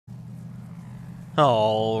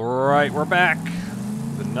Alright, we're back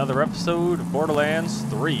with another episode of Borderlands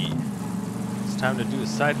 3. It's time to do a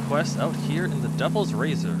side quest out here in the Devil's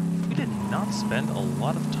Razor. We did not spend a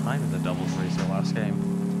lot of time in the Devil's Razor last game.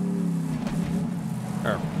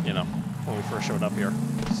 Or, you know, when we first showed up here.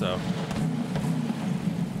 So,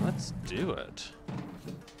 let's do it.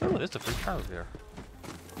 Oh, there's a free car over here.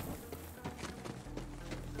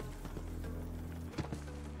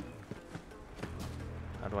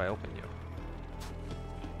 How do I open you?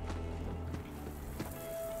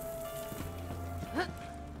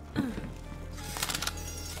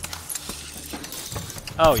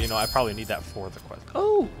 Oh, you know, I probably need that for the quest.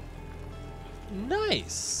 Oh!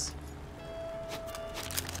 Nice!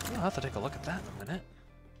 I'll have to take a look at that in a minute.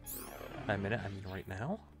 By a minute, I mean right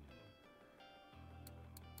now.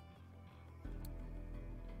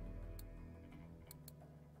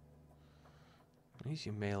 Use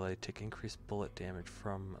your melee, take increased bullet damage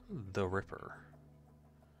from the Ripper.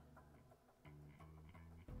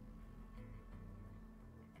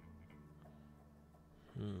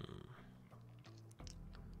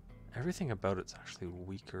 Everything about it's actually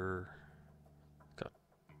weaker. Got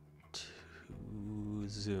 2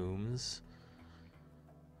 zooms.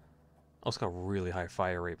 Oh, it's got really high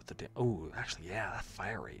fire rate with the oh, actually, yeah, that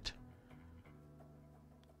fire rate.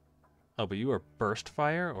 Oh, but you are burst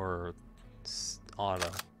fire or auto?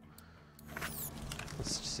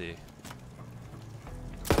 Let's see.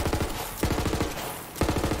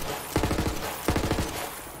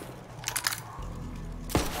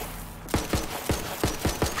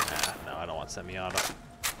 Semi-auto.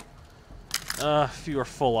 If you were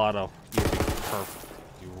full auto, you'd be perfect.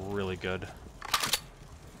 You'd be really good.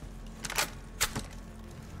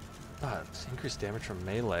 Increased damage from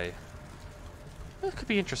melee. That could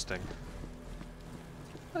be interesting.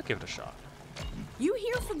 I'll give it a shot. You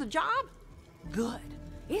here for the job? Good.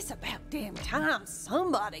 It's about damn time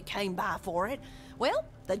somebody came by for it. Well,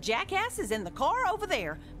 the jackass is in the car over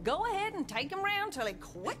there. Go ahead and take him round till he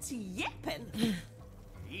quits yapping.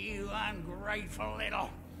 You ungrateful little...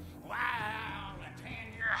 Wow, to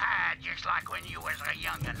tan your hide just like when you was a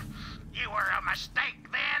youngin'. You were a mistake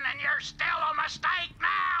then, and you're still a mistake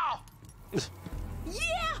now!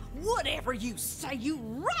 Yeah, whatever you say, you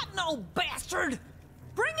rotten old bastard!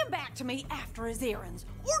 Bring him back to me after his errands,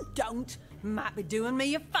 or don't. Might be doing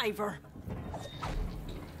me a favor.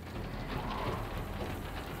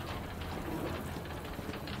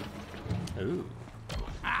 Ooh.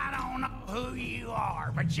 I don't know who you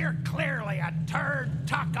are, but you're clearly a turd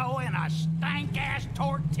taco in a stank-ass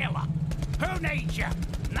tortilla. Who needs you?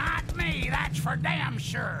 Not me, that's for damn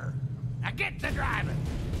sure. Now get to driving.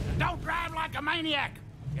 And don't drive like a maniac.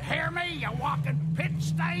 You hear me, you walking pit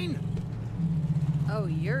stain? Oh,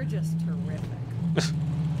 you're just terrific.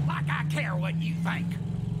 Like I care what you think.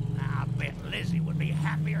 I bet Lizzie would be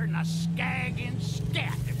happier than a skag in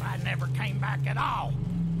scat if I never came back at all.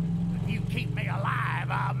 You keep me alive,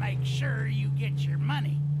 I'll make sure you get your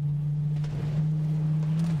money.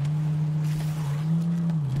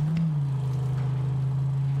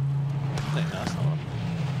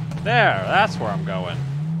 There, that's where I'm going.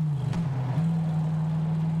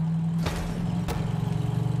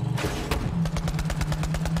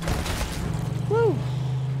 Woo!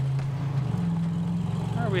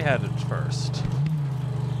 Where are we headed first?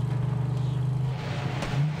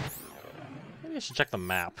 Maybe I should check the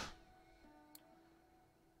map.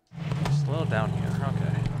 Slow down here,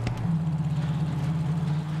 okay.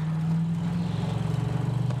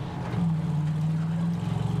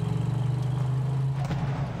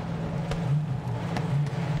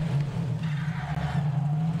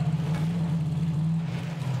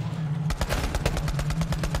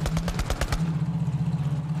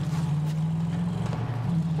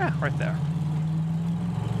 Yeah, right there.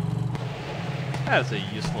 That is a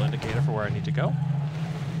useful indicator for where I need to go.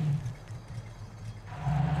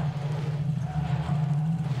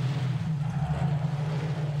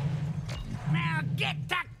 Get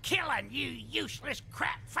to killing, you useless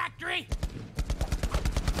crap factory!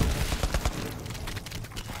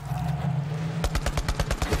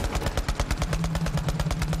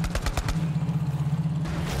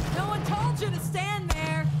 No one told you to stand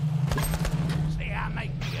there. See, I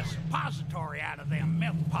make me a suppository out of them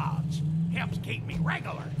milk pods. Helps keep me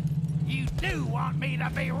regular. You do want me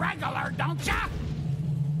to be regular, don't ya?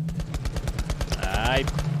 I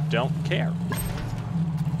don't care.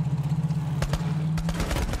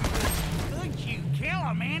 Kill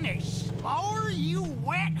him any slower, you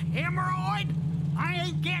wet hemorrhoid? I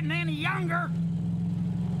ain't getting any younger.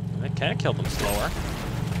 I can kill them slower.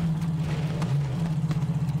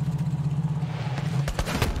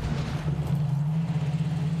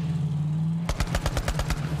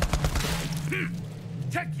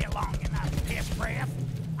 Took you long enough, piss breath.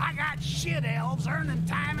 I got shit elves earning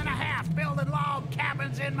time and a half building log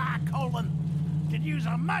cabins in my colon. Could use a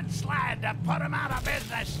mudslide to put them out of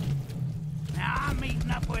business. Now I'm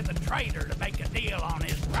meeting up with a trader to make a deal on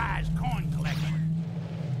his prize coin collection.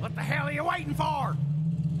 What the hell are you waiting for?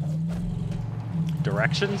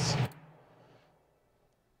 Directions?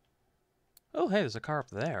 Oh, hey, there's a car up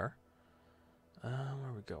there. Where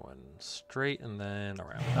are we going? Straight and then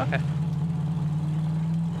around. Okay.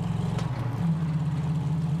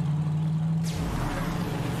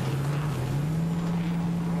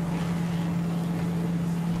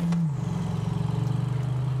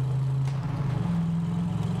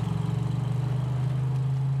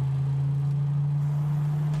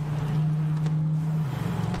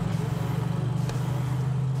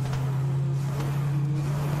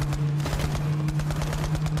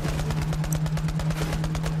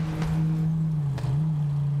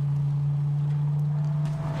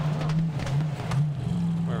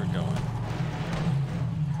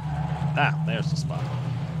 Ah, there's the spot.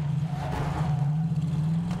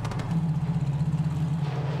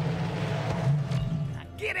 Now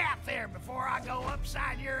get out there before I go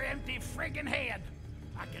upside your empty friggin' head.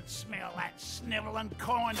 I can smell that sniveling,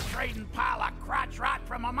 coin-trading pile of crotch rot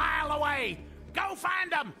from a mile away. Go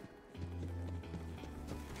find them!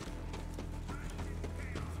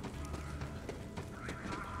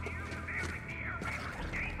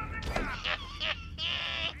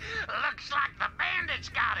 Looks like the bandits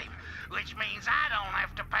got him, which means I don't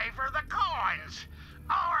have to pay for the coins.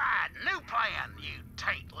 All right, new plan, you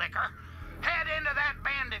taint liquor. Head into that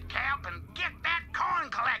bandit camp and get that coin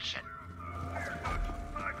collection.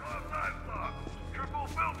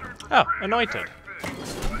 Oh, anointed.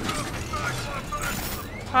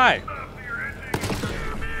 Hi.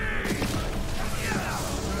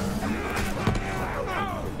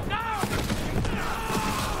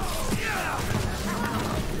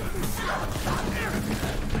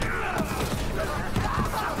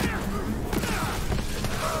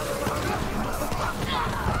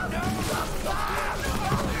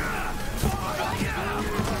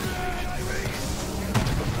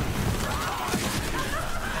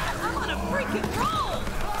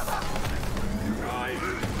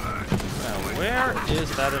 Where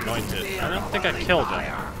is that anointed? I don't think I killed him.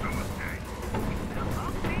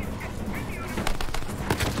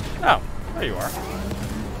 Oh, there you are.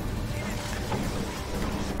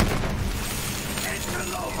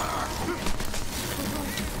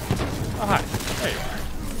 Oh, hi. There you are.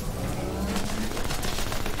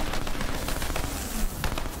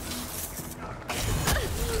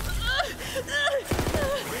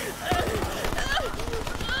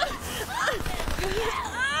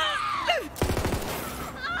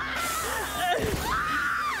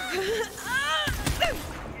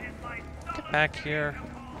 Get back here.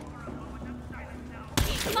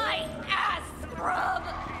 My ass scrub!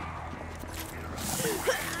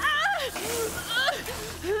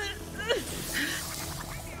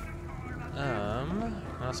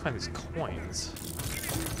 Let's find these coins.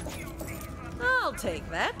 I'll take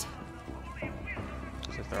that.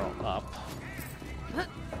 Looks like they're all up.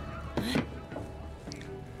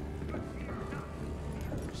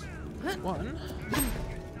 There's one.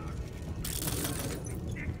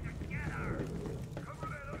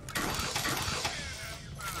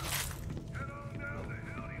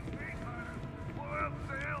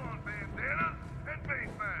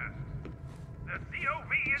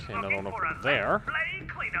 Okay, another one over there.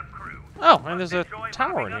 Oh, and there's a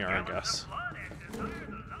tower in here, I guess.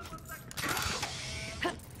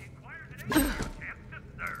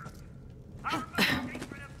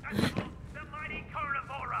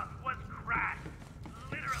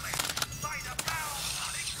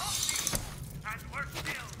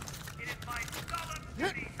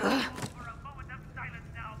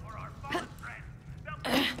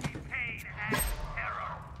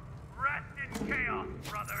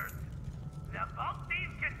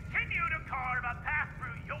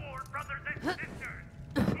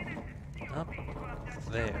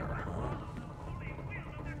 There.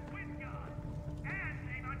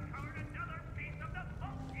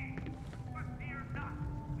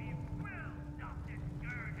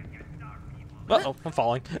 Uh-oh, I'm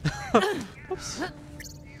falling. Oops.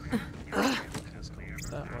 Let's go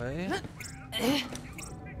that way.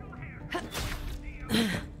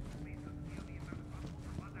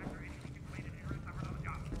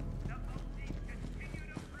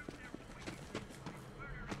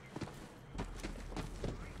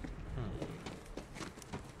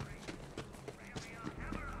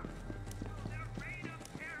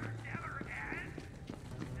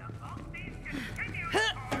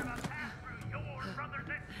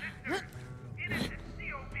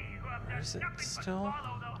 Is it still?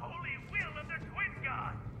 Follow the holy will of the twin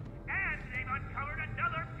god, and they've uncovered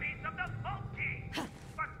another piece of the vault key.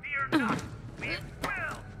 But fear not, we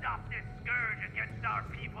will stop this scourge against our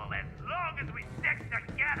people as long as we stick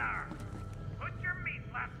together. Put your meat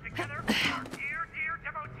flaps together for our dear, dear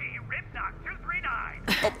devotee, Ribknot 239.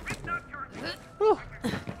 Ribknot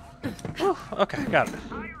Whew, okay, got it.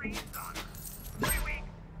 Irene's on 3 weeks,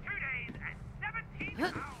 2 days, and 17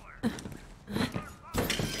 hours.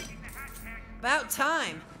 About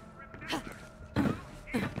time.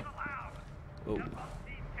 Oh.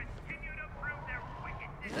 Continue to prove their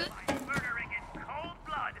wickedness by murdering in cold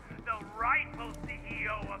blood the rightful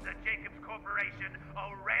CEO of the Jacobs Corporation,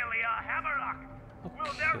 Aurelia Hammerlock.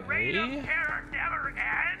 Will their reign of Okay. terror never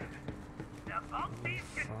end? The vault thieves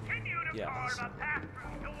continue to Yeah, carve this- a path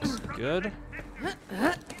through doors this is from good. the sisters.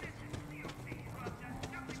 Innocent COCs must just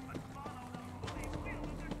nothing but follow the holy will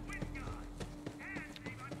of the twin god. And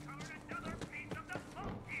they've uncovered another piece of the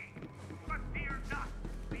vault key. But fear not,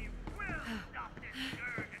 we will stop this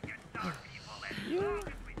scourge against our people as long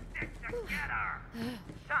as we stick together.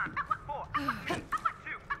 Time 4, 3, 2,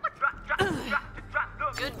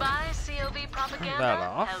 drop. Goodbye, COV propaganda. That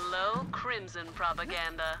off. Hello, Crimson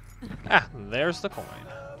propaganda. Ah, there's the coin.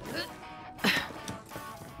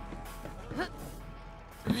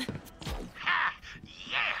 Ha!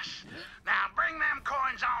 Yes! Now bring them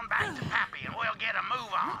coins on back to Pappy and we'll get a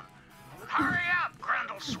move on. Hurry up,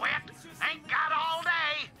 Grundle Sweat. Ain't got all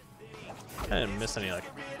day. I didn't miss any, like,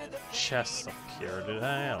 chests up here, did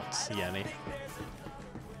I? I don't see any.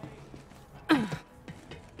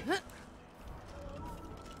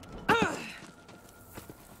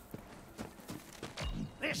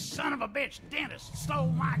 This son of a bitch dentist stole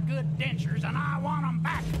my good dentures and I want them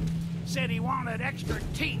back. Said he wanted extra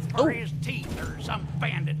teeth for his teeth or some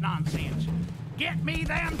bandit nonsense. Get me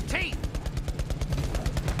them teeth.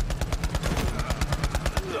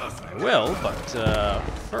 I will, but,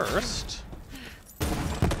 first...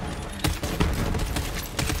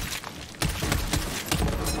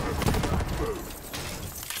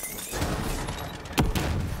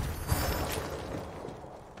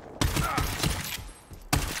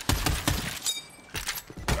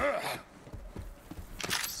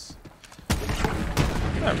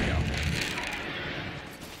 There we go.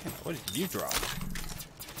 What did you drop?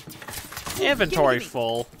 Inventory Gimme.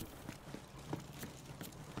 full.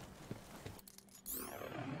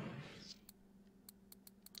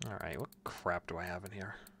 Alright, what crap do I have in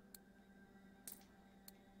here?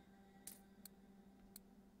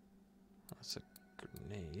 That's a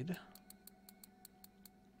grenade.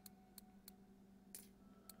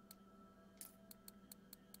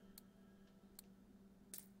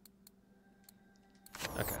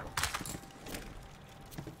 Okay.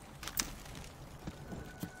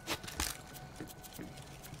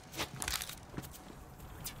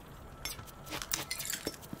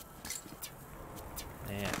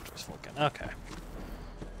 And there's full gun. Okay.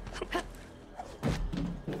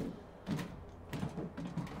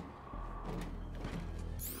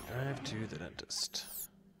 Drive to the dentist.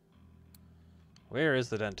 Where is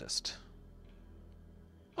the dentist?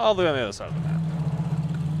 All the way on the other side of the map.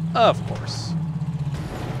 Of course.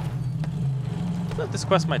 But this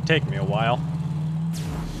quest might take me a while.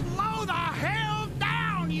 Slow the hell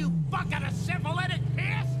down, you bucket of syphilitic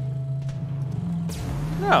piss!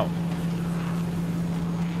 No.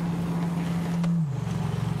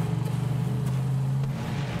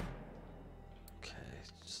 Okay,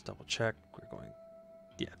 just double check. We're going,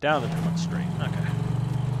 yeah, down the front straight. Okay.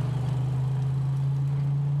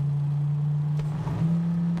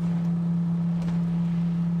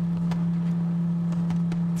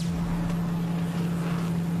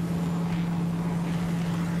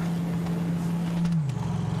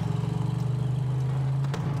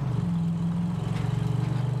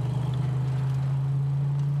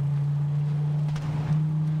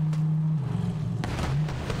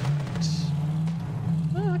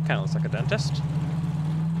 That kind of looks like a dentist.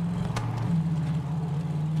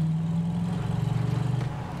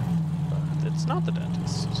 But it's not the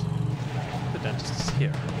dentist. The dentist is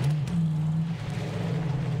here.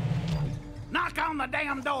 Knock on the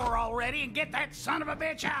damn door already and get that son of a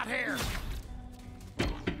bitch out here!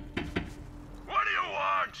 What do you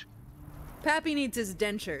want? Pappy needs his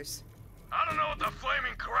dentures. I don't know what the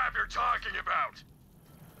flaming crap you're talking about.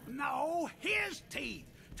 No, his teeth.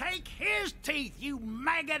 Take his teeth, you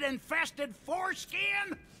maggot-infested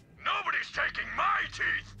foreskin! Nobody's taking my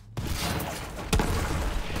teeth!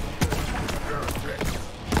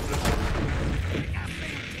 Pick up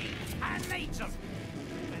them teeth. I need them.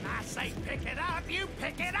 When I say pick it up, you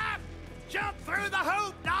pick it up! Jump through the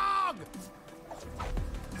hoop, dog!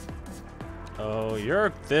 Oh,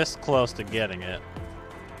 you're this close to getting it.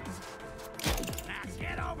 Now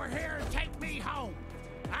get over here and take me home.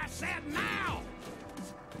 I said now.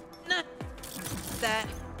 Nah. That.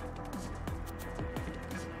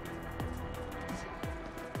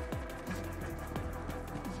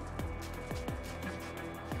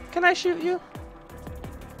 Can I shoot you?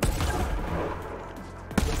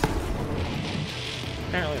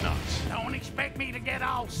 Apparently not. Don't expect me to get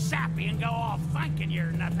all sappy and go off thinking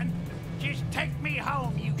you're nothing. Just take me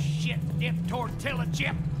home, you shit-dipped tortilla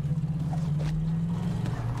chip.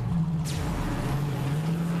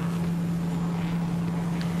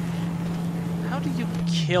 How do you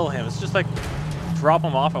kill him? It's just like drop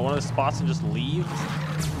him off at one of the spots and just leave?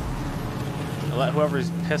 And let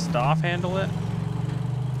whoever's pissed off handle it?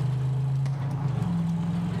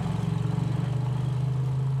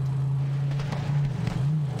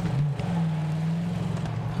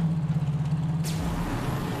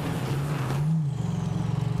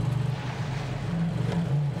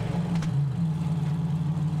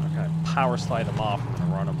 Power slide him off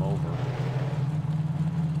and run him over.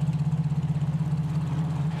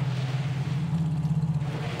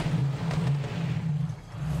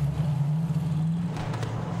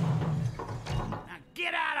 Now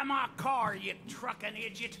get out of my car, you trucking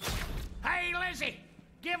idiot. Hey, Lizzie,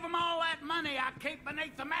 give them all that money I keep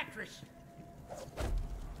beneath the mattress.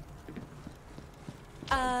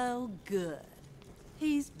 Oh, good.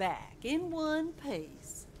 He's back in one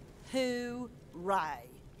piece. Hooray.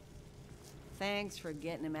 Thanks for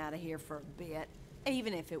getting him out of here for a bit.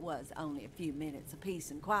 Even if it was only a few minutes of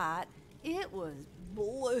peace and quiet, it was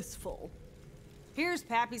blissful. Here's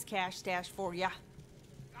Pappy's cash stash for ya.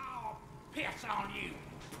 Oh, piss on you,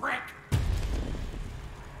 prick.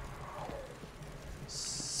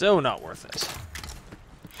 So not worth it.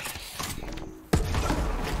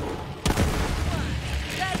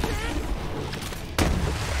 That's it?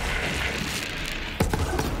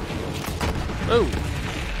 Oh!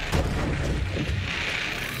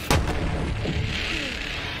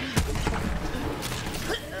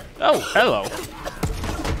 Oh, hello.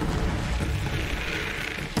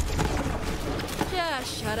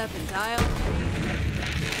 Just shut up and dial.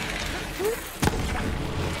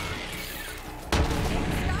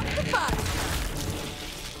 Stop the bus.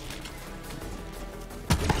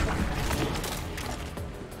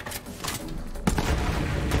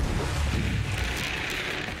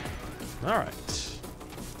 All right.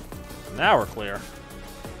 Now we're clear.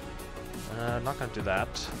 Not gonna do that.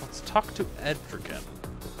 Let's talk to Edrigan.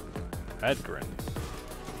 Edgren.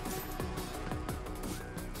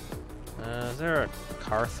 Is there a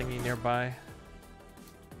car thingy nearby?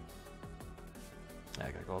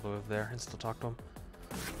 I gotta go all the way over there and still talk to him.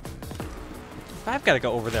 If I've gotta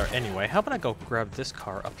go over there anyway, how about I go grab this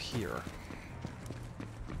car up here?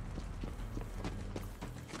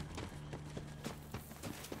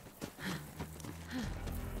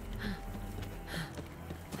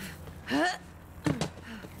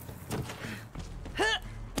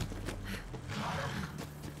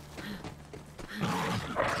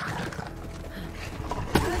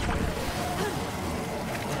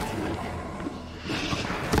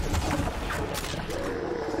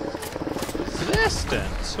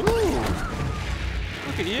 Distance. Ooh.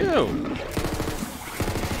 Look at you.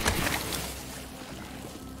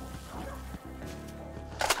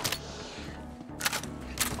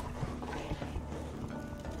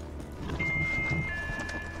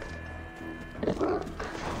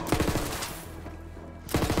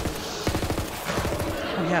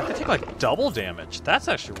 Oh yeah, they take like double damage. That's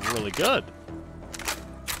actually really good.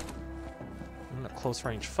 In a close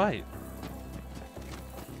range fight.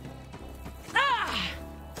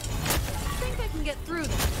 Get through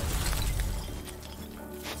them.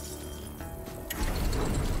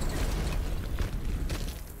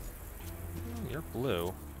 You're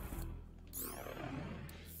blue.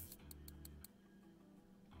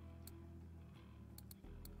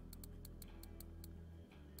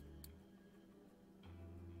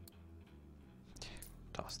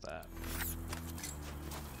 Toss that.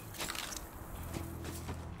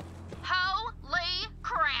 Holy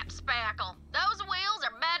crap, Spackle. Those wheels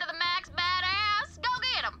are bad to the max badass. Go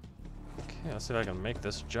get them. Okay, let's see if I can make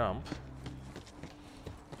this jump.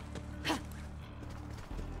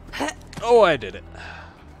 Oh, I did it.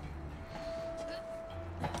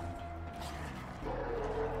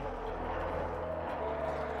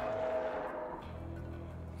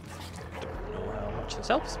 Don't know how much this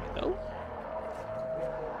helps me, though.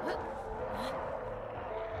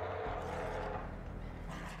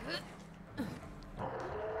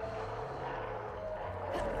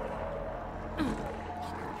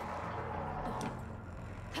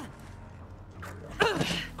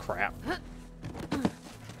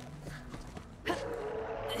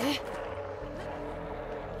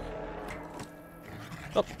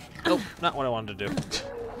 Oh, oh, not what I wanted to do.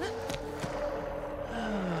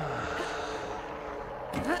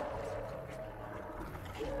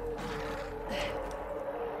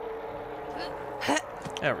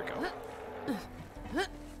 There we go.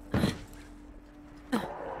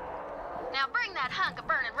 Now bring that hunk of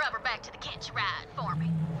burning rubber back to the kitchen ride for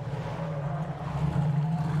me.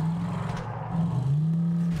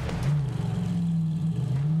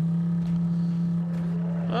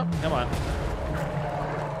 Oh, come on.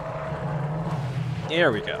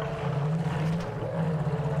 There we go.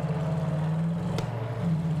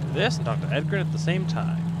 Do this and talk to Edgar at the same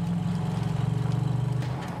time.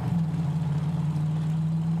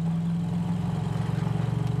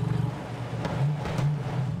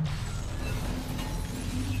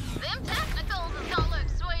 Them testicles is gonna look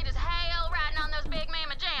sweet as hell riding on those big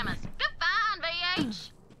mama jammas. Good find,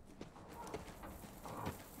 VH.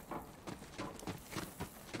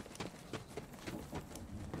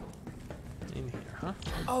 In here, huh?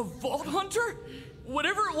 A vault hunter?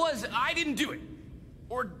 Whatever it was, I didn't do it.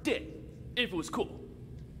 Or did, if it was cool.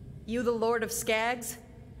 You the Lord of Skags?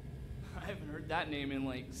 I haven't heard that name in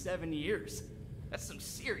like 7 years. That's some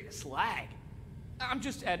serious lag. I'm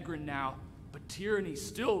just Edgren now, but tyranny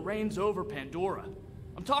still reigns over Pandora.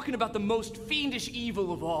 I'm talking about the most fiendish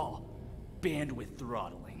evil of all, bandwidth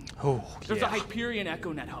throttling. Oh, There's yeah. a Hyperion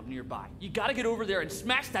EchoNet hub nearby. You gotta get over there and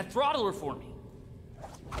smash that throttler for me.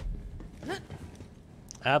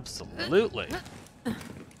 Absolutely.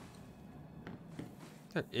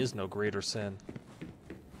 There is no greater sin.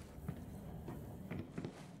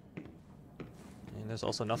 And there's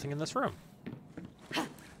also nothing in this room. To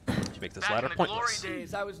make this Back ladder in the glory pointless.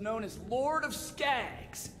 days, I was known as Lord of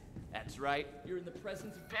Skags. That's right, you're in the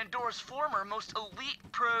presence of Pandora's former most elite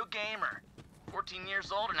pro gamer. 14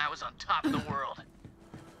 years old and I was on top of the world.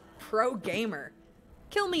 Pro gamer.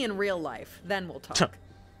 Kill me in real life, then we'll talk.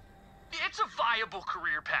 It's a viable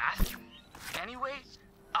career path. Anyway,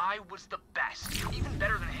 I was the best, even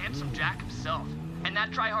better than Handsome Jack himself. And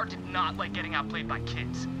that tryhard did not like getting outplayed by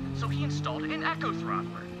kids. So he installed an echo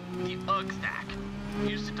throttler, the UGSTAC.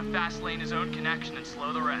 Used it to fast lane his own connection and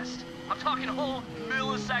slow the rest. I'm talking whole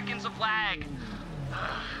milliseconds of lag.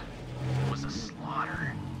 It was a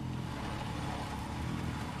slaughter.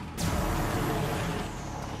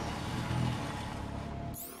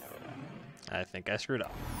 I think I screwed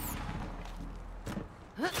up.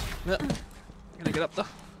 Gonna get up though.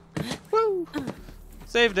 Woo!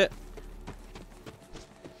 Saved it.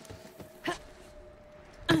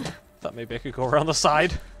 Thought maybe I could go around the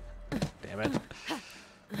side. Damn it.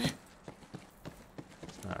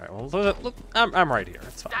 Alright, well, look, I'm right here.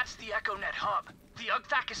 It's fine. That's the EchoNet hub. The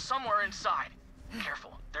UGTAC is somewhere inside.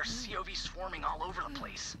 Careful, there's COV swarming all over the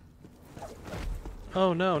place.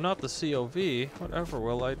 Oh no, not the COV. Whatever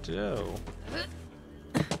will I do?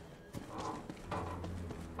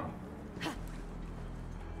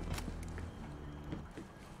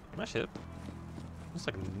 My shit. There's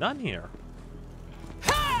like none here.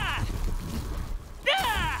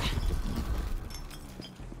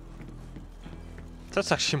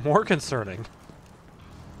 That's actually more concerning.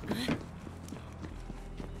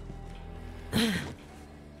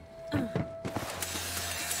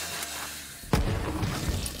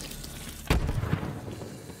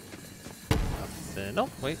 Nope,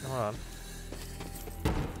 wait, hold on.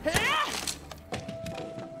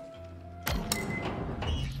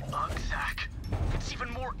 UGTAC. It's even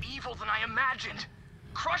more evil than I imagined.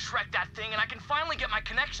 Crush wreck that thing and I can finally get my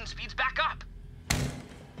connection speeds back up.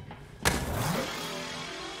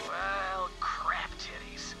 Well, crap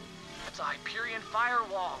titties. That's a Hyperion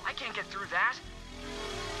firewall. I can't get through that.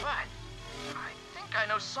 But I think I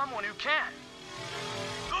know someone who can.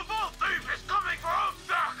 The Vault Thief is coming for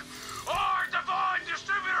UGTAC! Our divine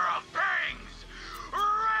distributor of pangs!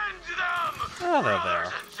 Rend them, Oh, they're brothers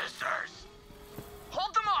there. and sisters!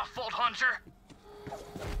 Hold them off, Vault Hunter!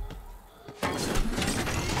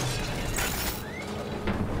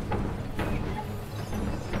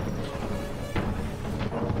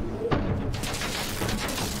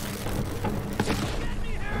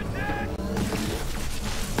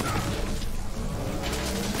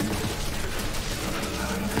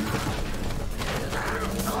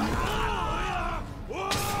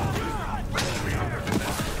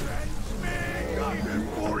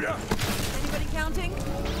 Anybody counting?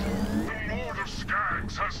 The Lord of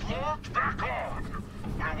Skags has logged back on.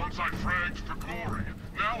 Where once I fragged for glory,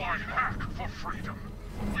 now I hack for freedom.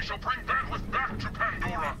 We shall bring bandwidth back to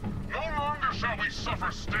Pandora. No longer shall we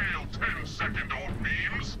suffer stale 10-second-old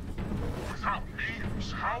memes. Without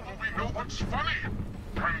memes, how will we know what's funny?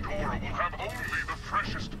 Pandora will have only the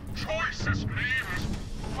freshest, choicest memes,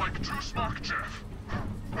 like Two Smock Jeff.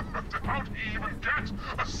 How'd he even get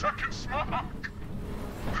a second smock?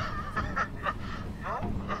 No?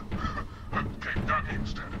 Okay, got me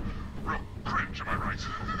instead. Real cringe, am I right?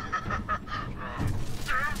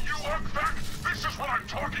 Damn you, Ugback! This is what I'm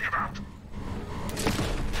talking about!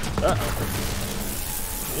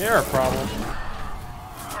 Uh-oh. You're a problem.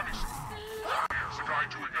 Let me see. Here's a guy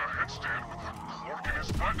doing a headstand with a cork in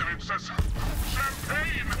his butt, and it says,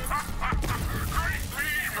 champagne! Great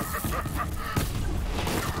theme!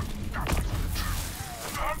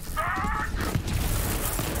 Ugback!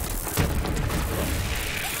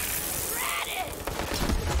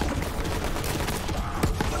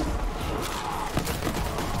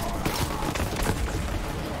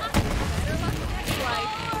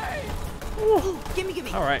 Gimme.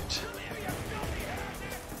 All right.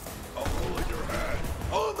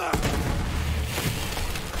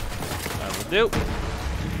 That will do.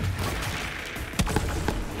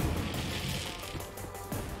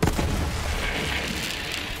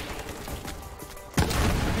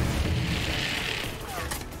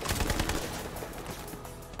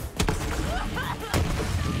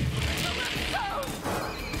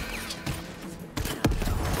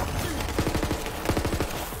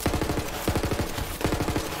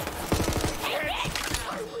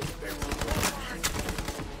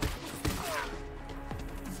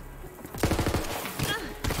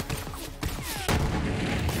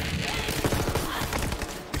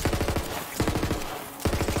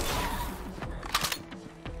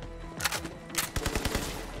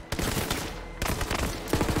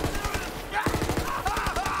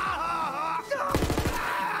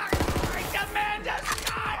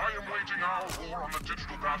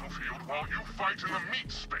 battlefield while you fight in the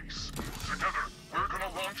meat space. Together, we're gonna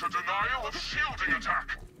launch a denial of shielding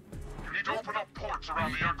attack. You need to open up ports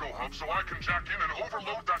around the Echo Hub so I can jack in and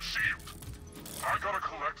overload that shield. I gotta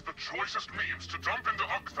collect the choicest memes to dump into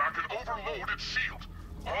Ugthak and overload its shield.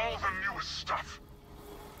 All the newest stuff.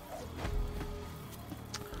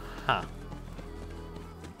 Huh.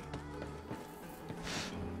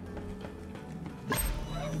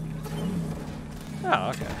 Oh,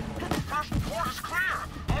 okay. First port is clear!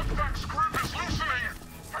 Ugthak's grip is loosening!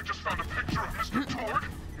 I just found a picture of Mr. Torg,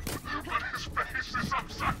 but his face is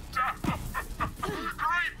upside down!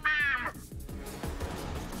 Great meme!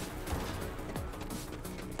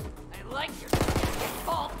 I like your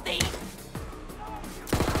ball thief!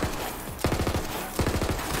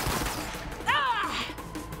 Ah!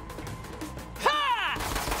 Ha!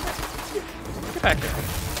 Get back here.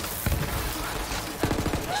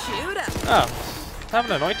 Shoot up. Oh.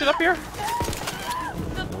 Haven't anointed up here?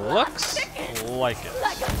 Looks like it.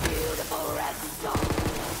 Like a beautiful red star.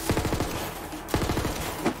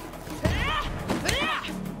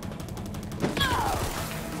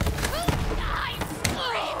 I'm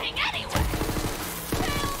screaming anyway.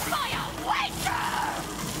 Kill by a waiter.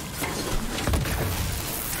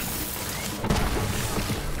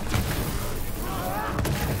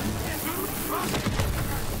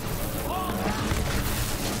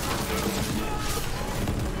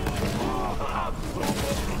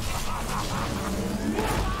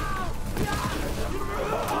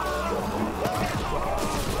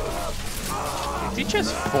 Did he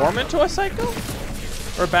just form into a psycho?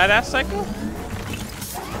 Or a badass psycho?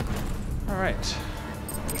 Alright.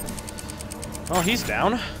 Well, he's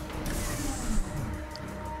down.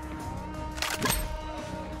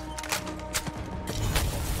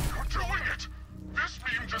 You're doing it! This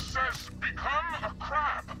meme just says, become a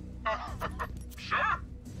crab. Sure?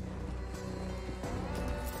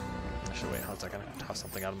 Actually, wait, how's I gonna toss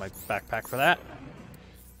something out of my backpack for that?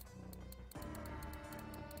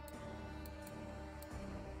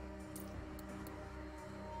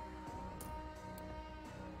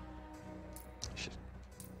 Should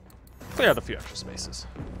clear out a few extra spaces.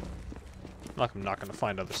 Like I'm not gonna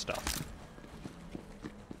find other stuff.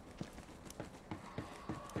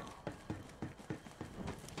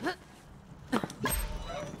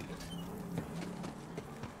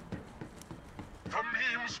 The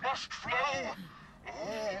memes must flow!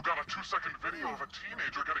 Oh, got a 2-second video of a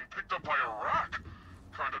teenager getting picked up by a rack.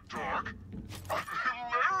 Kinda dark, but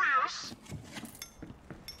hilarious!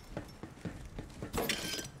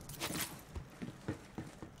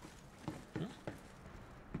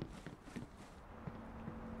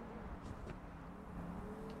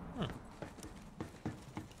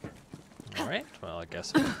 Alright, well, I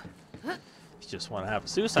guess if you just want to have a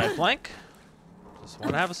suicide flank, just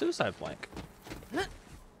want to have a suicide flank.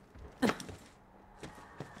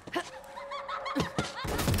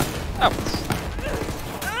 Oh.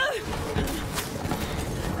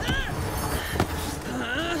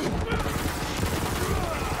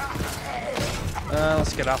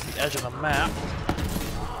 Let's get off the edge of the map.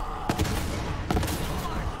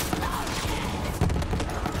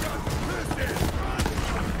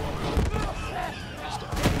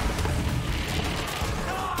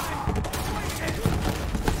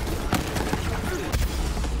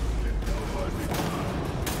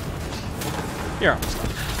 You're almost done.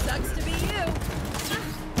 Sucks to be you.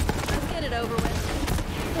 Let's get it over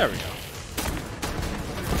with. There we go.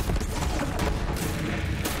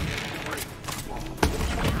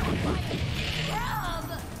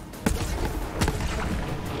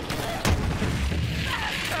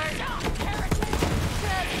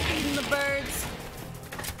 Feeding the birds.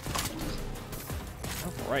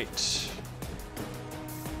 All right.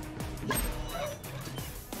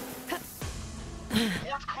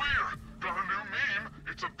 What's clear? Got a new meme.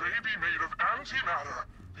 It's a baby made of antimatter.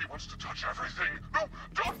 He wants to touch everything. No,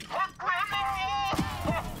 don't hurt Grandma!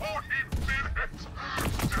 Oh, he did it!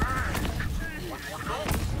 Dang! One more to go.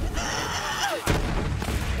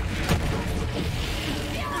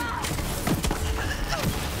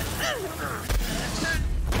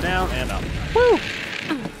 Down and up. Woo!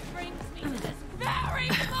 Brings me to this very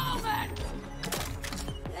moment.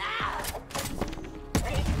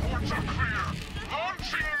 All ports are clear.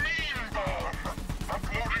 Launching meme bomb.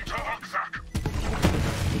 Uploading to Oxac.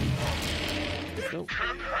 Go.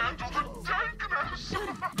 Can't handle the dankness. The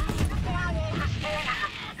firewall has fallen.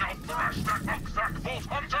 Now thrash that Oxac Vault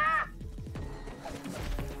Hunter.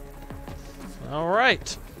 All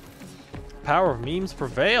right. Power of memes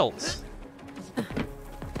prevails.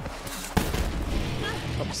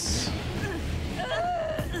 Oops.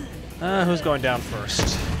 Who's going down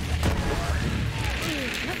first?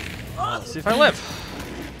 Let's see if I live.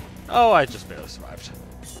 Oh, I just barely survived.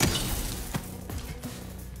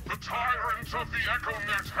 The tyrant of the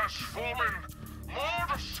EchoNet has fallen.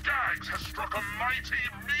 Lord of Skags has struck a mighty,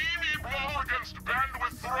 meany blow against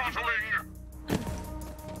bandwidth throttling.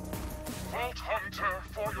 Vault Hunter,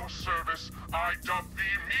 for your service, I dub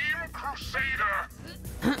thee Meme Crusader.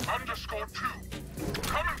 _2.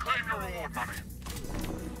 Come and claim your reward money.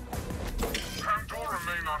 Pandora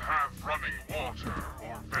may not have running water,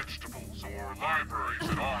 or vegetables, or libraries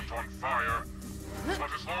that aren't on fire,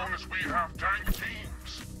 but as long as we have dank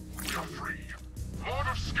teams, we are free. Lord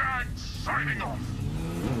of Skags signing off.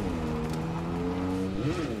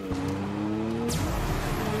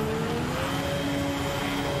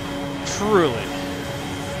 Truly,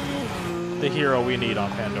 the hero we need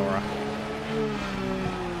on Pandora.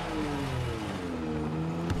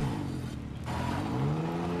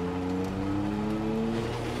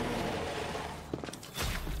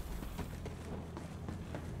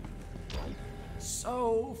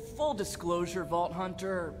 So, full disclosure, Vault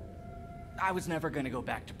Hunter, I was never gonna go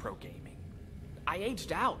back to pro gaming. I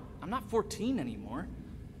aged out. I'm not 14 anymore.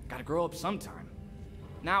 Gotta grow up sometime.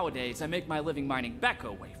 Nowadays, I make my living mining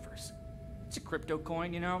Becco wafers. It's a crypto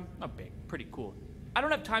coin, you know? Not big, pretty cool. I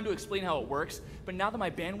don't have time to explain how it works, but now that my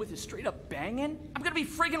bandwidth is straight up banging, I'm gonna be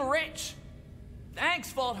friggin' rich!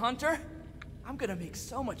 Thanks, Vault Hunter! I'm gonna make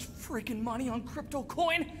so much friggin' money on crypto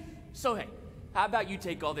coin! So hey, how about you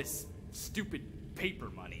take all this stupid paper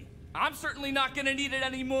money? I'm certainly not gonna need it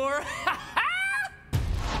anymore!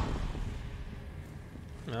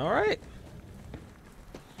 All right.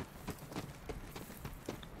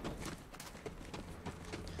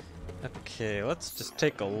 Okay, let's just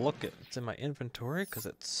take a look at what's in my inventory because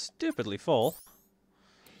it's stupidly full.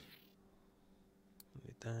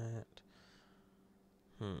 Need that.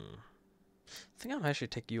 I think I'll actually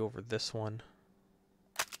take you over this one.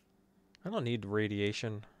 I don't need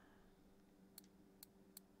radiation.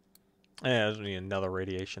 Yeah, I don't need another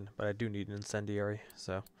radiation, but I do need an incendiary,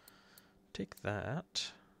 so take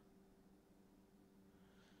that.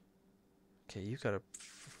 Okay, you've got a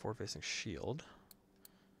forward-facing shield.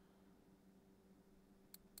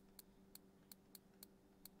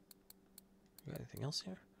 You got anything else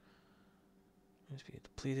here? Must be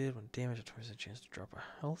depleted when damaged. It has a chance to drop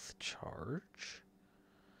a health charge.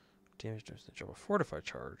 Damage turns to drop a fortified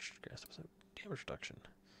charge. Damage reduction.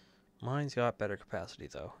 Mine's got better capacity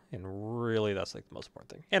though, and really that's like the most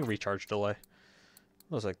important thing. And recharge delay.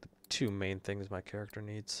 Those are like the two main things my character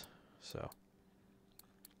needs. So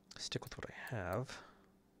stick with what I have.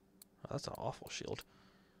 Oh, that's an awful shield.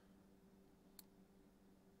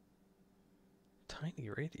 Tiny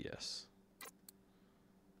radius.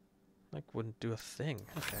 Like wouldn't do a thing.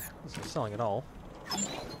 Okay, let's go selling it all.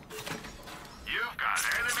 You've got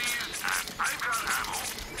enemies and I've got ammo.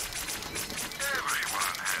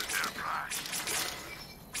 Everyone has their price.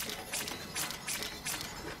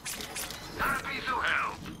 Happy to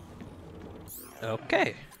help. Okay.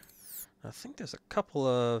 I think there's a couple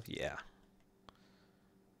of, yeah.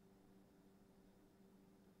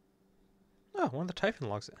 Oh, one of the typhon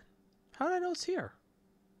logs. How did I know it's here?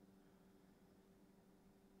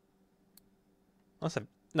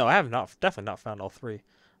 No, I have definitely not found all three.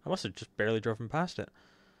 I must have just barely driven past it.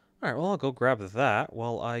 Alright, well, I'll go grab that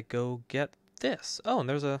while I go get this. Oh, and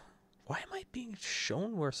there's a... Why am I being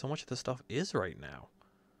shown where so much of this stuff is right now?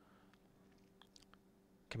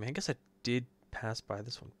 Okay, I mean, I guess I did pass by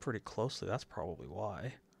this one pretty closely. That's probably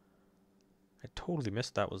why. I totally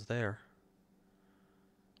missed that was there.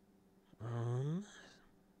 I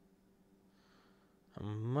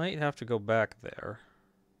might have to go back there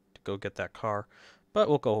to go get that car, but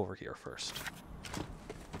we'll go over here first.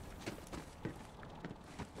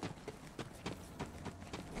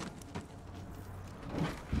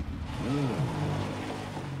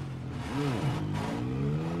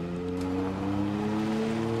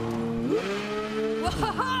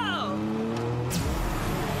 Whoa!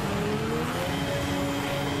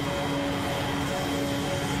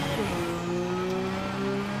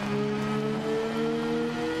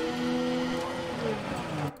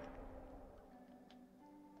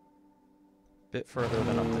 Bit further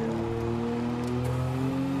than up there.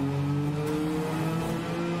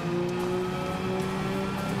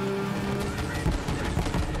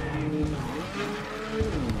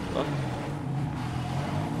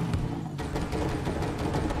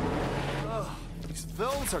 These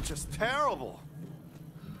films are just terrible.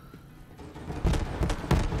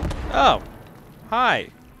 Oh, hi.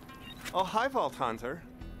 Oh, hi, Vault Hunter.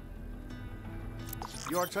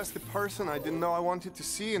 You are just the person I didn't know I wanted to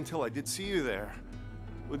see until I did see you there.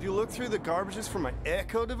 Would you look through the garbages for my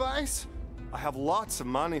echo device? I have lots of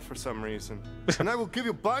money for some reason. And I will give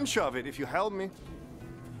you a bunch of it if you help me.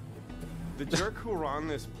 The jerk who ran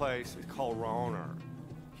this place is called Roner.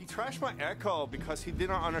 He trashed my echo because he did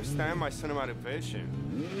not understand my cinematic vision.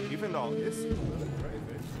 Even though this is really great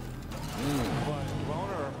vision. But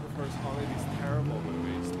Roner prefers only these terrible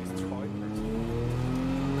movies, these Troy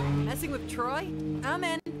cartoons. Messing with Troy? I'm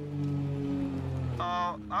in.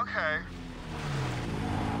 Oh, okay.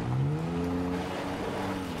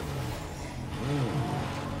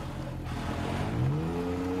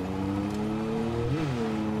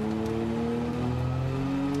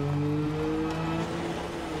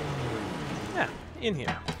 Yeah, in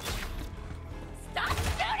here. Stop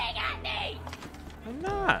shooting at me! I'm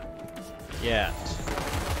not. Yet.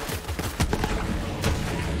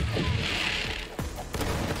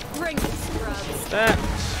 Bring it, scrubs. That.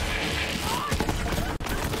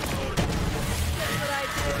 That's what I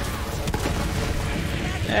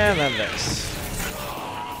do. And then this.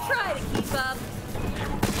 Try to keep up.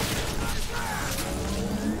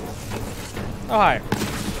 Oh, hi.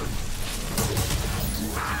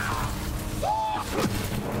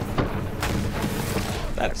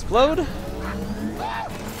 That explode?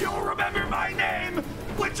 You'll remember my name,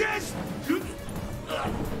 which is...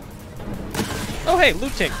 Oh, hey,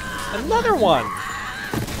 looting. Another one.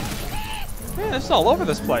 Man, this is all over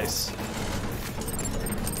this place.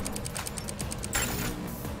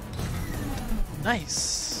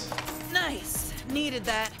 Nice. Nice. Needed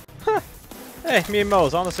that. Huh. Hey, me and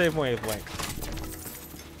Moze on the same wavelength.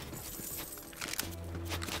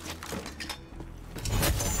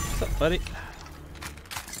 What's up, buddy?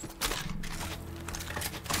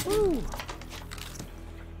 Woo.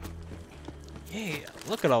 Yeah,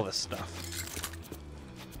 look at all this stuff.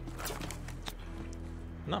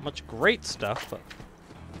 Not much great stuff, but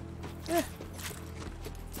eh.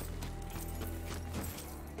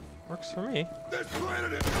 Works for me. This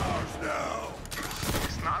planet is ours now!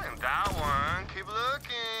 It's not in that one. Keep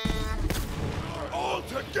looking. All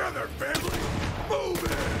together, family! Move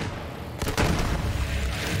it!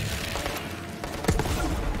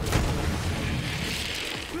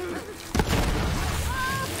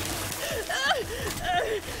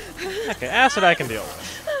 Okay, acid I can deal with.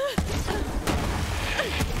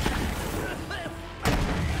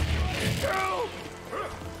 Help!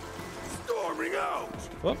 Storming out!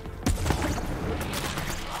 Whoop.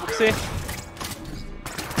 Oopsie.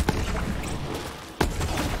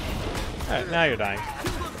 Alright, now you're dying.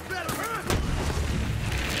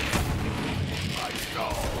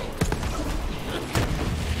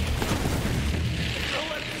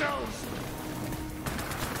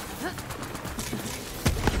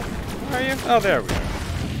 Where are you? Oh, there we go.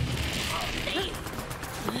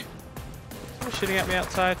 Someone shooting at me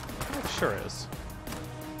outside? It sure is.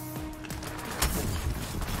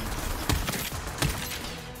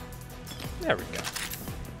 There we go.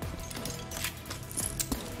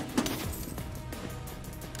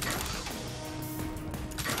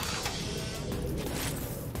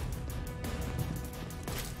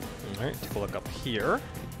 Alright, take a look up here.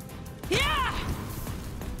 Yeah!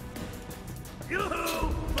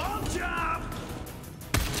 Yoo-hoo! Long job!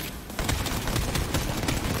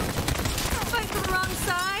 Fight for the wrong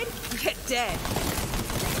side, get dead.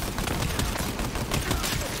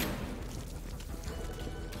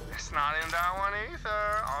 It's not in that one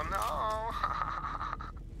either. Oh no.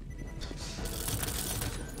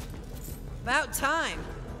 About time.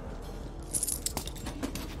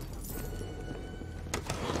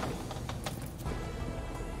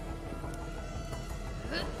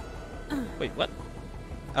 Wait, what?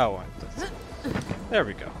 Oh, there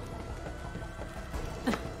we go.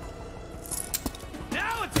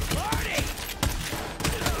 Now it's a party!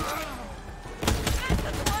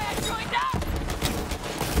 That's why I joined up!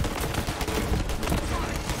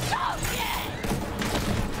 Oh, yeah!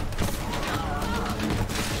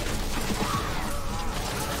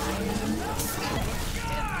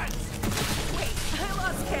 Wait, I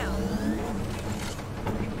lost count.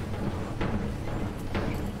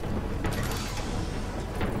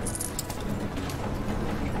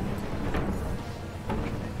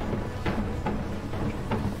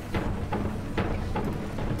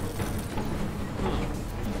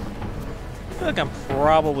 I feel like I'm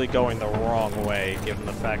probably going the wrong way, given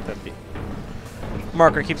the fact that the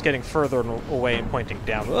marker keeps getting further away and pointing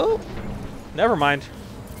down. Oh, never mind.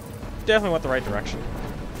 Definitely went the right direction.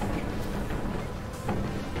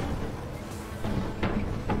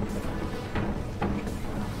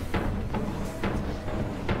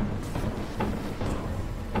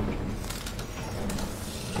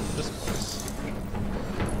 This place.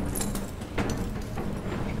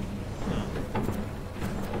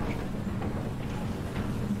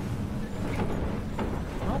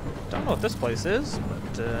 Well, don't know what this place is,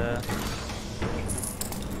 but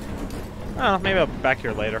I don't know, maybe I'll be back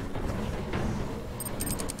here later.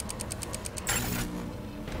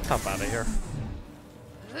 Hop out of here.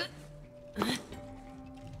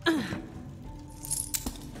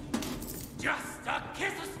 Just a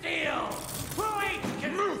kiss of steel! Who eats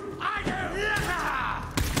kisses? I do!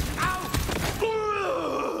 Ow!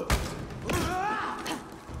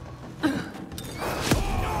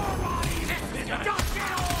 Nobody! Just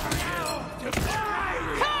get over now!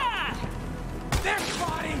 This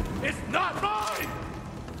body is not mine!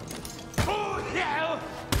 Oh, hell!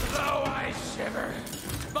 Though I shiver,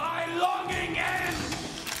 my longing ends!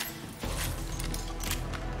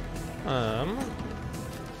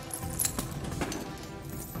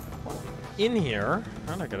 In here.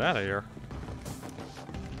 How do I get out of here?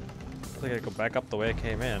 I think I gotta go back up the way I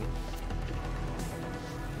came in.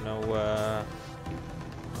 No,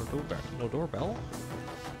 no doorbell?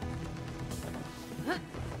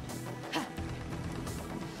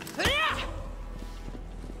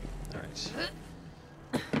 Alright.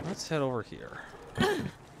 Let's head over here.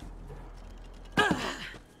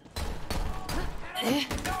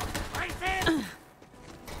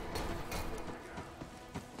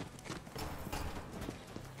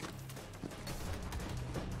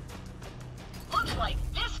 Looks like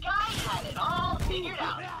this guy had it all figured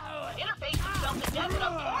out. Interface himself to death in a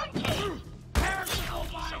porn cave.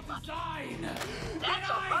 That's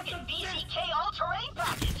a rugged BCK all-terrain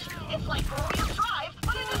package. It's like four-wheel drive,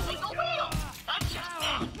 but in a single wheel. That's just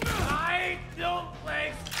mad. I don't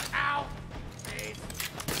like out.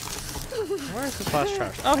 Where's the flash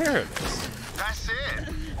trash? Oh, here it is. That's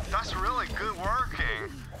it. That's really good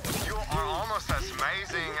working. You are almost as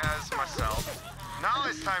amazing as myself. Now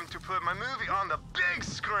it's time to put my movie on the big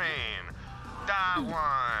screen. That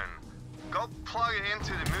one. Go plug it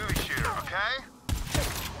into the movie shooter, okay?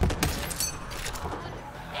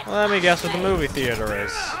 Let me guess what the movie theater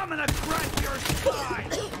is. I'm gonna crack your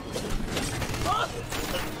spine.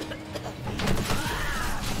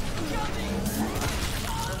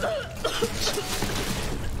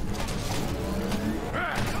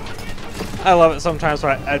 I love it sometimes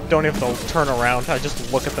when I don't have to turn around. I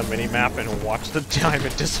just look at the mini-map and watch the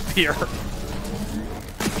diamond disappear.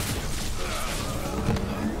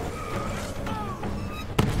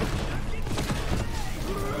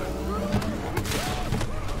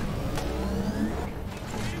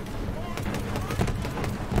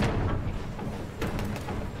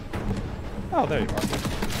 Oh, there you are.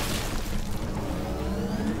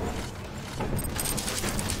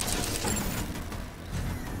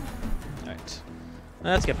 Alright.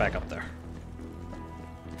 Let's get back up there.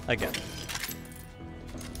 Again.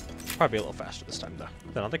 Probably a little faster this time, though.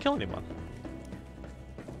 Don't have to kill anyone.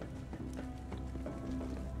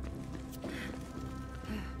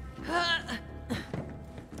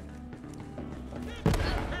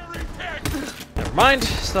 Never mind.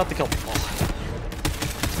 Still have to kill people.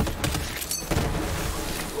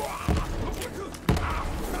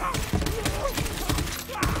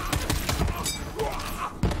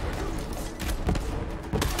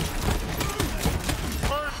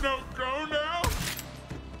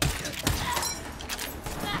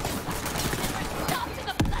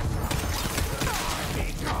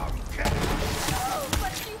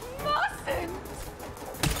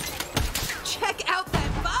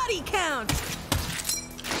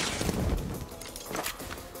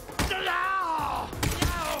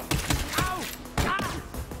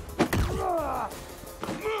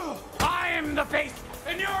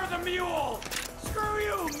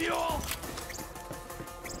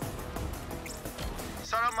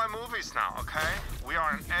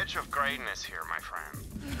 on an edge of greatness here, my friend.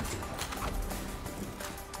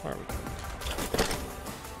 Where are we?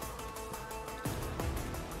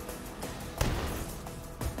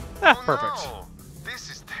 Ah, Oh, perfect. no. This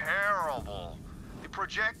is terrible. The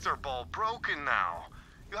projector bulb broken now.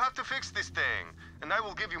 You have to fix this thing, and I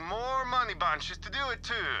will give you more money bunches to do it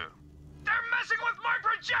too. They're messing with my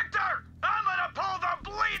projector! I'm gonna pull the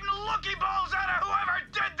bleeding looky balls out of whoever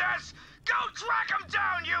did this! Go track them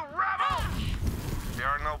down, you rebel! There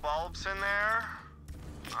are no bulbs in there?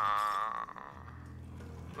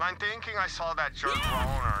 I'm thinking I saw that jerk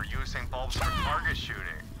Roner using bulbs for target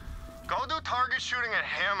shooting. Go do target shooting at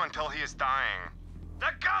him until he is dying.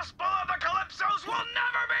 The gospel of the Calypsos will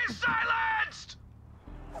never be silenced!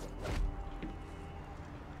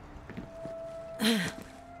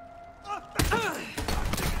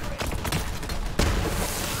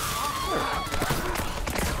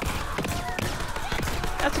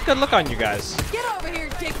 That's a good look on you guys. Get over here,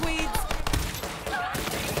 dickweeds!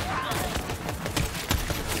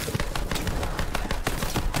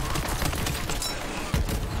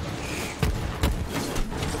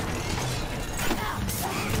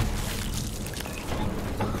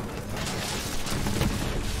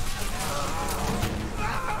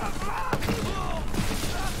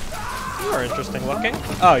 You are interesting looking.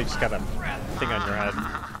 Oh, you just got a thing on your head.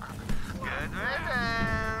 Good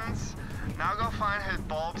riddance. Now go find his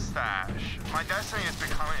bulb stash. My destiny is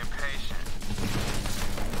becoming impatient.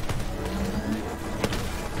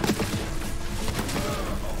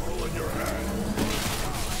 Hole in your head.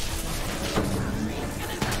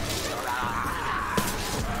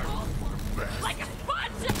 Like a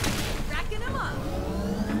sponge! Racking him up!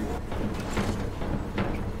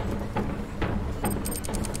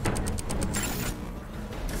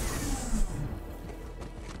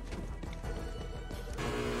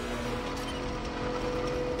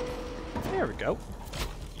 There we go.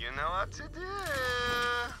 You know what to do.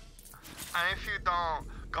 And if you don't,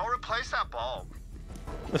 go replace that bulb.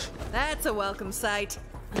 That's a welcome sight.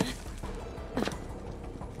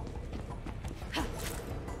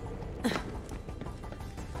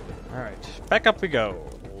 Alright, back up we go.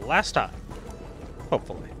 Last time.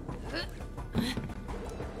 Hopefully.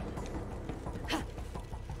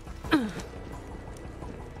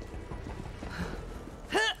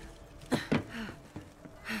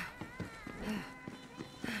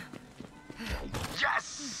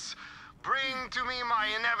 Yes! Bring to me my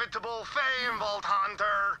inevitable fame, Vault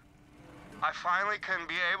Hunter! I finally can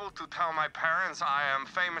be able to tell my parents I am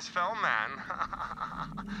famous film man.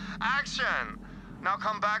 Action! Now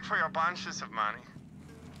come back for your bunches of money.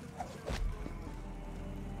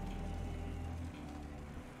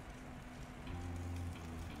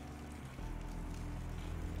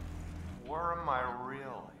 Where am I really?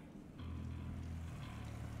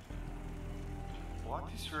 What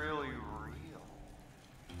is really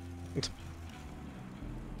real?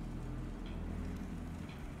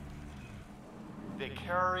 They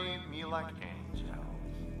carry me like angels.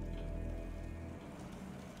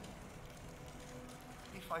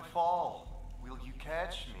 If I fall, will you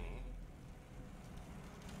catch me?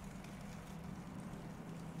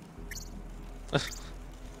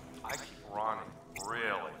 I keep running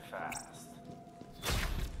really fast.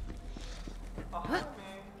 Oh,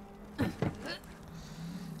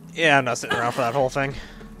 Yeah, I'm not sitting around for that whole thing.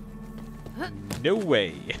 No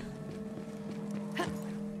way.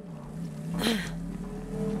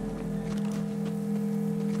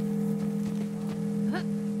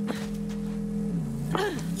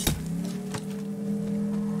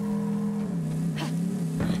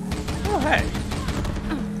 Oh, hey.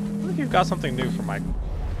 Look, you've got something new for my...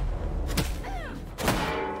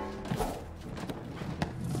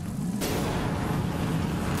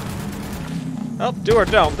 Oh, do or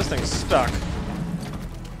don't. This thing's stuck.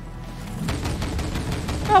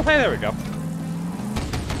 Oh, hey, there we go.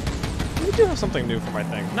 We do have something new for my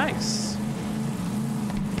thing. Nice.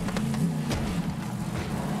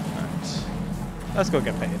 Alright. Let's go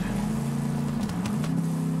get paid.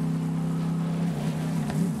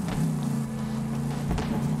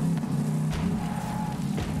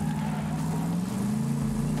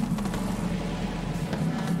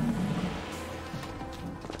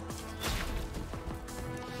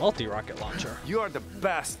 Multi-rocket launcher. you are the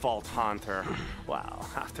best Vault Hunter. Well,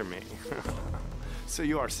 after me. So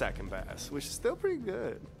you are second best, which is still pretty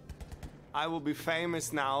good. I will be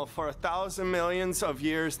famous now for 1,000 millions of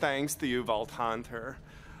years thanks to you, Vault Hunter.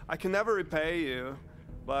 I can never repay you,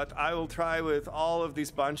 but I will try with all of these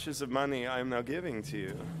bunches of money I'm now giving to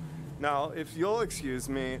you. Now, if you'll excuse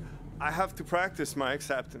me, I have to practice my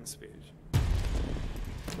acceptance speech.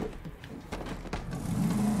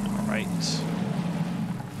 Alright.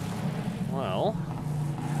 Well,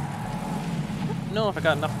 I don't know if I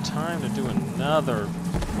got enough time to do another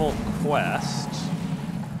full quest.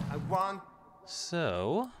 I want...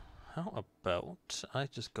 So, how about I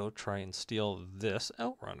just go try and steal this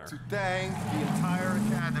Outrunner? to thank the entire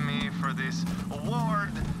Academy for this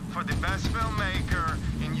award for the best filmmaker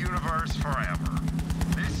in universe forever.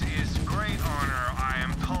 This is great honor I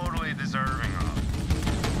am totally deserving of.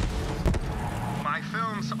 My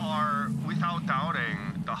films are, without doubting,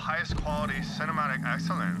 the highest quality cinematic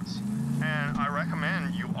excellence, and I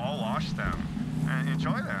recommend you all watch them and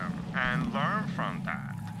enjoy them and learn from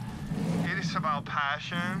that. It is about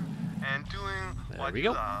passion and doing what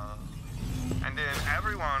you love. And then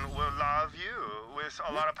everyone will love you with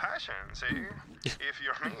a lot of passion, see? If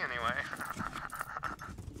you're me, anyway.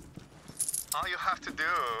 All you have to do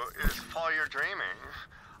is follow your dreaming.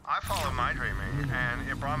 I followed my dreaming, and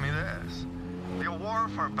it brought me this. The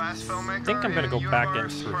award for best filmmaker. I think I'm gonna go back in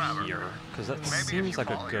universe through forever. here, because that Maybe if seems you like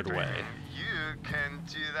a follow your good way. dreaming, you can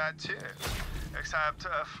do that too. Except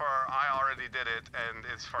for I already did it, and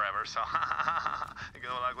it's forever, so good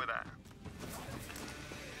luck with that.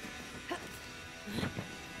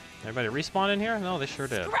 Everybody respawn in here? No, they sure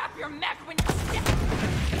did. Grab your neck when you step.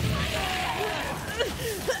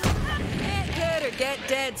 Get good or get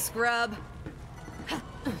dead, scrub.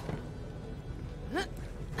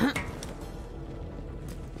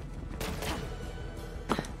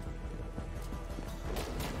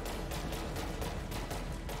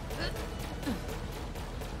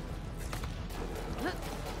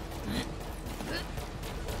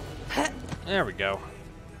 There we go.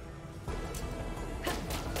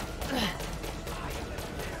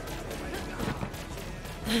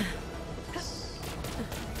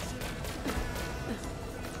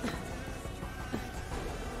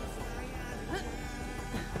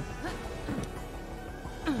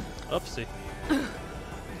 Oopsie.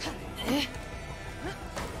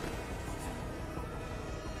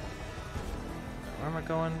 Where am I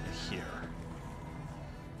going? Here.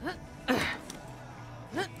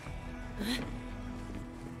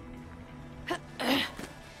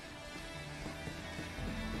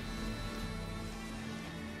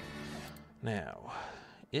 Now,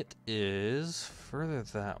 it is further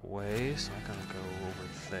that way, so I'm gonna go over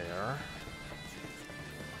there.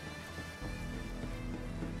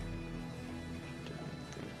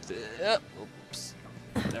 Oops.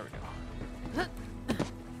 There we go.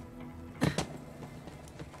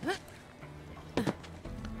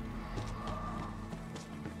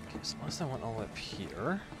 Okay, so unless I went all up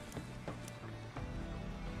here.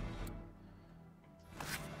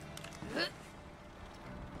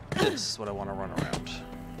 This is what I want to run around.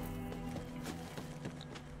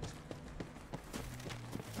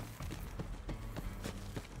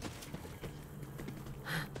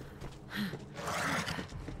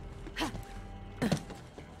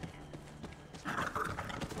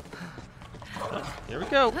 Here we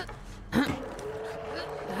go. Ooh,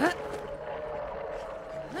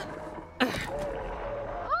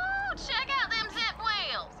 check out them zip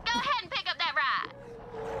wheels. Go ahead and pick up that ride.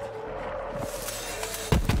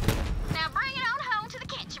 Now bring it on home to the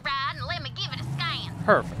kitchen ride and let me give it a scan.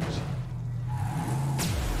 Perfect.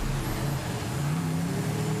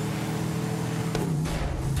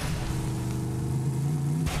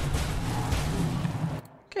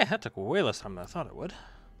 Okay, that took way less time than I thought it would.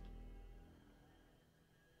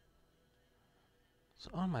 So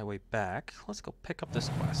on my way back, let's go pick up this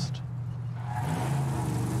quest.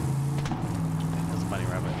 That's a bunny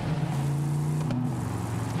rabbit.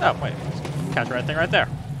 Oh, wait. Catch the right thing right there.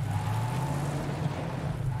 Them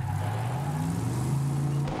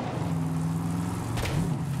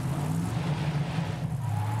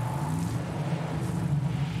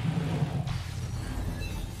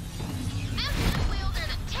two wheels are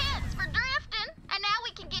the tits for drifting, and now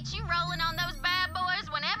we can get you rolling on those bad boys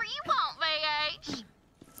whenever you want, VH.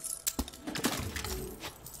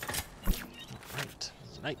 Alright,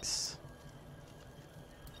 nice.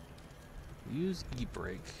 Use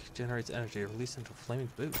E-brake. Generates energy, release into a flaming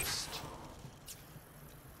boost.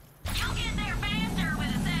 You'll get there faster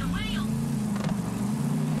with a set of wheels.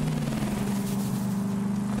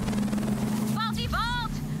 Faulty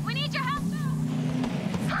Vault, we need your help too.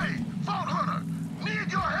 Hey, Vault Hunter!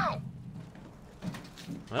 Need your help!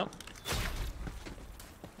 Well.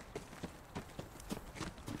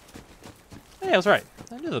 Hey, I was right.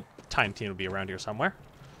 I knew the time team would be around here somewhere.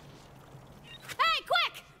 Hey,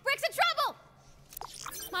 quick! Brick's in trouble!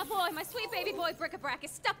 My boy, my sweet baby boy Brick-a-Brack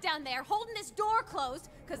is stuck down there holding this door closed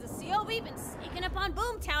because the COV been sneaking up on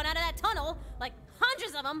Boomtown out of that tunnel, like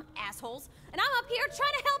hundreds of them, assholes. And I'm up here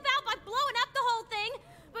trying to help out by blowing up the whole thing.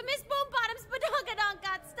 but Miss Boombottom's badonkadonk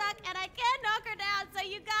got stuck, and I can't knock her down, so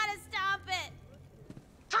you gotta stop it.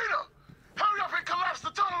 Tina! Hurry up and collapse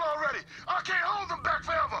the tunnel already! I can't hold them back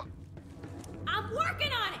forever! I'm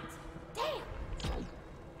working on it! Damn!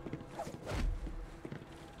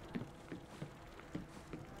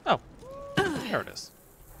 Oh, there it is.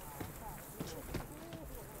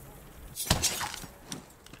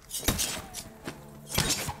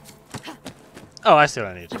 Oh, I see what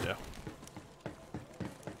I need to do.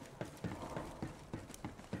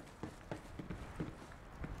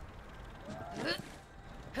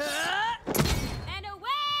 And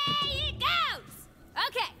away it goes!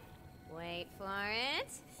 Okay, wait for it.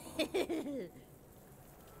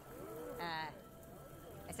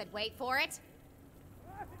 I said wait for it.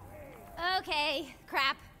 Okay,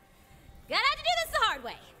 crap. Gonna have to do this the hard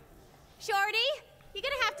way. Shorty, you're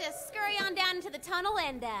gonna have to scurry on down into the tunnel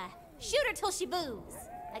and, shoot her till she boos,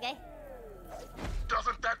 okay?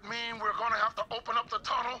 Doesn't that mean we're gonna have to open up the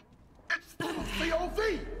tunnel? It's COV!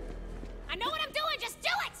 I know what I'm doing, just do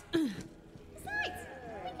it! Besides,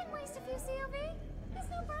 we can waste a few COV. That's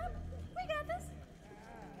no problem. We got this.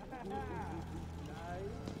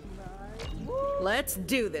 Let's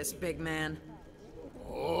do this, big man.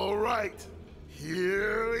 All right,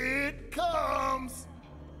 here it comes.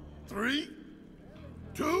 3,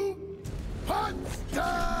 2, punch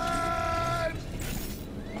time!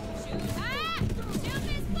 Shoot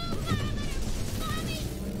Miss Boombottom and her mommy!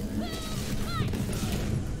 Boom!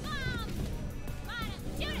 Punch! Bottom!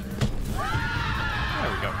 Shoot it!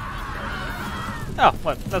 There we go. Oh,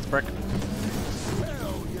 what? That's brick.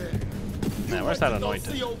 Hell yeah! Man, where's that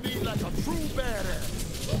anointed? COV like a true badass.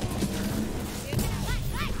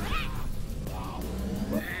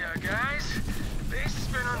 Hey, guys. Base has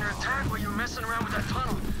been under attack while you were messing around with that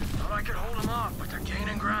tunnel. Thought I could hold them off, but they're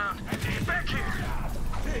gaining ground. Get back here!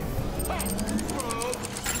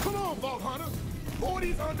 Come on, Vault Hunter.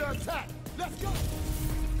 40's under attack. Let's go.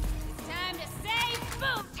 It's time to save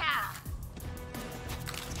Boomtown!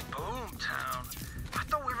 Boomtown? I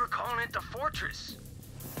thought we were calling it the Fortress.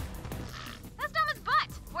 That's dumb as butt.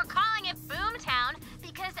 We're calling it Boomtown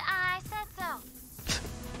because I said so.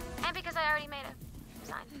 And because I already made a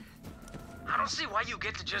sign. I don't see why you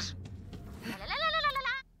get to just... La la la la la la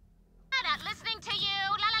la. Not listening to you.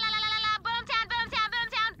 La la la la la la. Boomtown, Boomtown,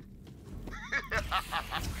 Boomtown.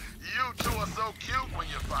 You two are so cute when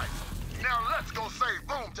you fight. Now let's go save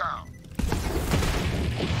Boomtown.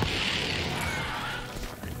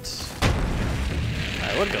 I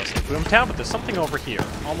would go say Boomtown, but there's something over here.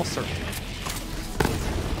 Almost certainly.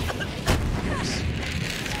 Oops.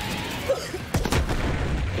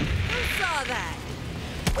 Who saw that?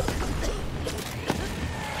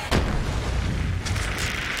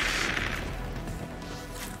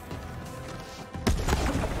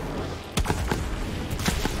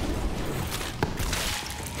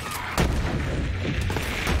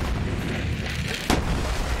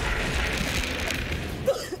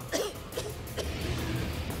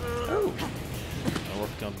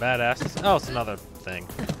 Badasses. Oh, it's another thing.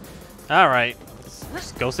 Alright.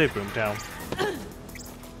 Let's go save Boomtown.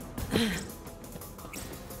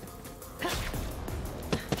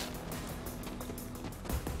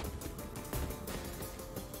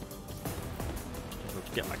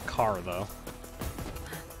 Get my car, though.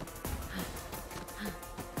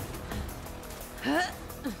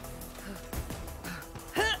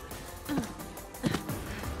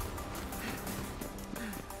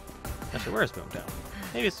 Actually, where's Boomtown?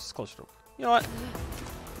 Maybe it's just closer to... You know what?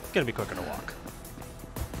 It's gonna be quicker to walk.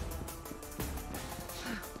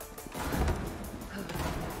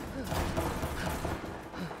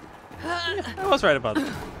 Yeah, I was right about it.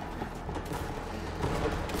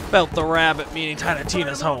 About the rabbit meaning Tiny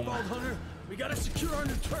Tina's home. Hunter. We gotta secure our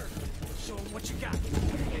new turf. Show them what you got.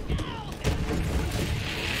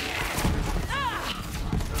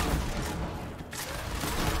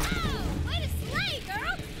 Way to slay,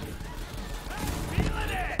 girl! Feeling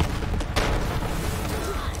it!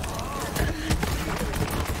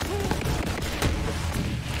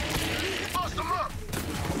 Bust them up!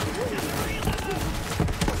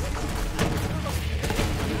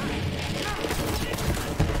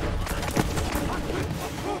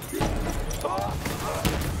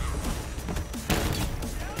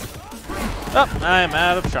 Oh, I'm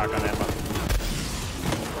out of shotgun ammo.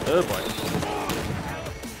 Oh boy.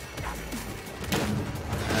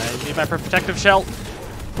 I need my protective shell.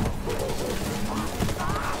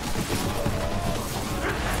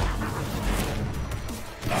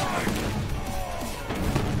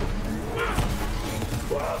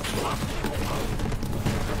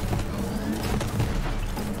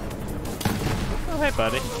 Oh, hey,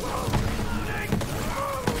 buddy.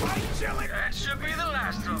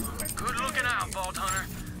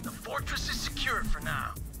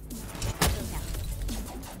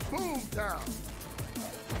 Boomtown.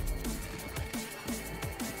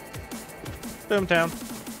 Boomtown.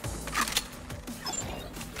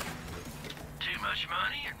 Too much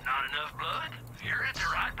money and not enough blood? You're at the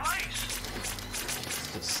right place.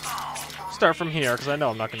 Just start from here, because I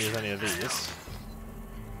know I'm not going to use any of these.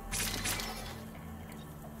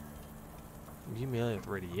 You melee with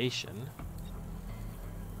radiation.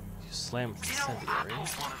 You slam with incendiary.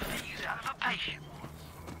 Alright,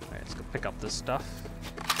 let's go pick up this stuff.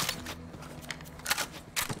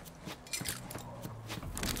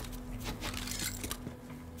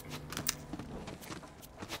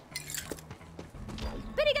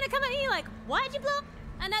 Biddy gonna come at me like, why'd you blow up?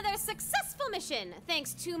 Another successful mission,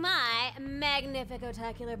 thanks to my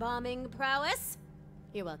magnificotacular bombing prowess.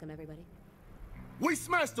 You're welcome, everybody. We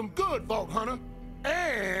smashed them good, Vault Hunter,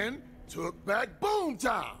 and took back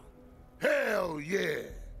Boomtown. Hell yeah!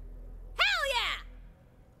 Hell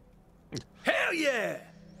yeah! Hell yeah!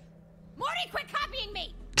 Morty, quit copying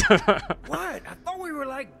me! What? I thought we were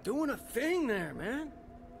like doing a thing there, man.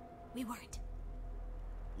 We weren't.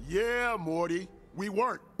 Yeah, Morty, we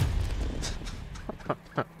weren't.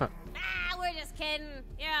 We're just kidding.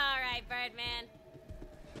 You're alright, Birdman.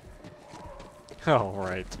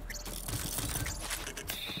 Alright.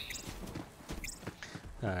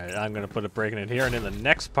 Alright, I'm going to put a break in it here, and in the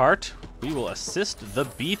next part, we will assist the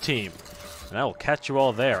B team. And I will catch you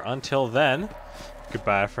all there. Until then,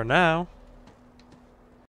 goodbye for now.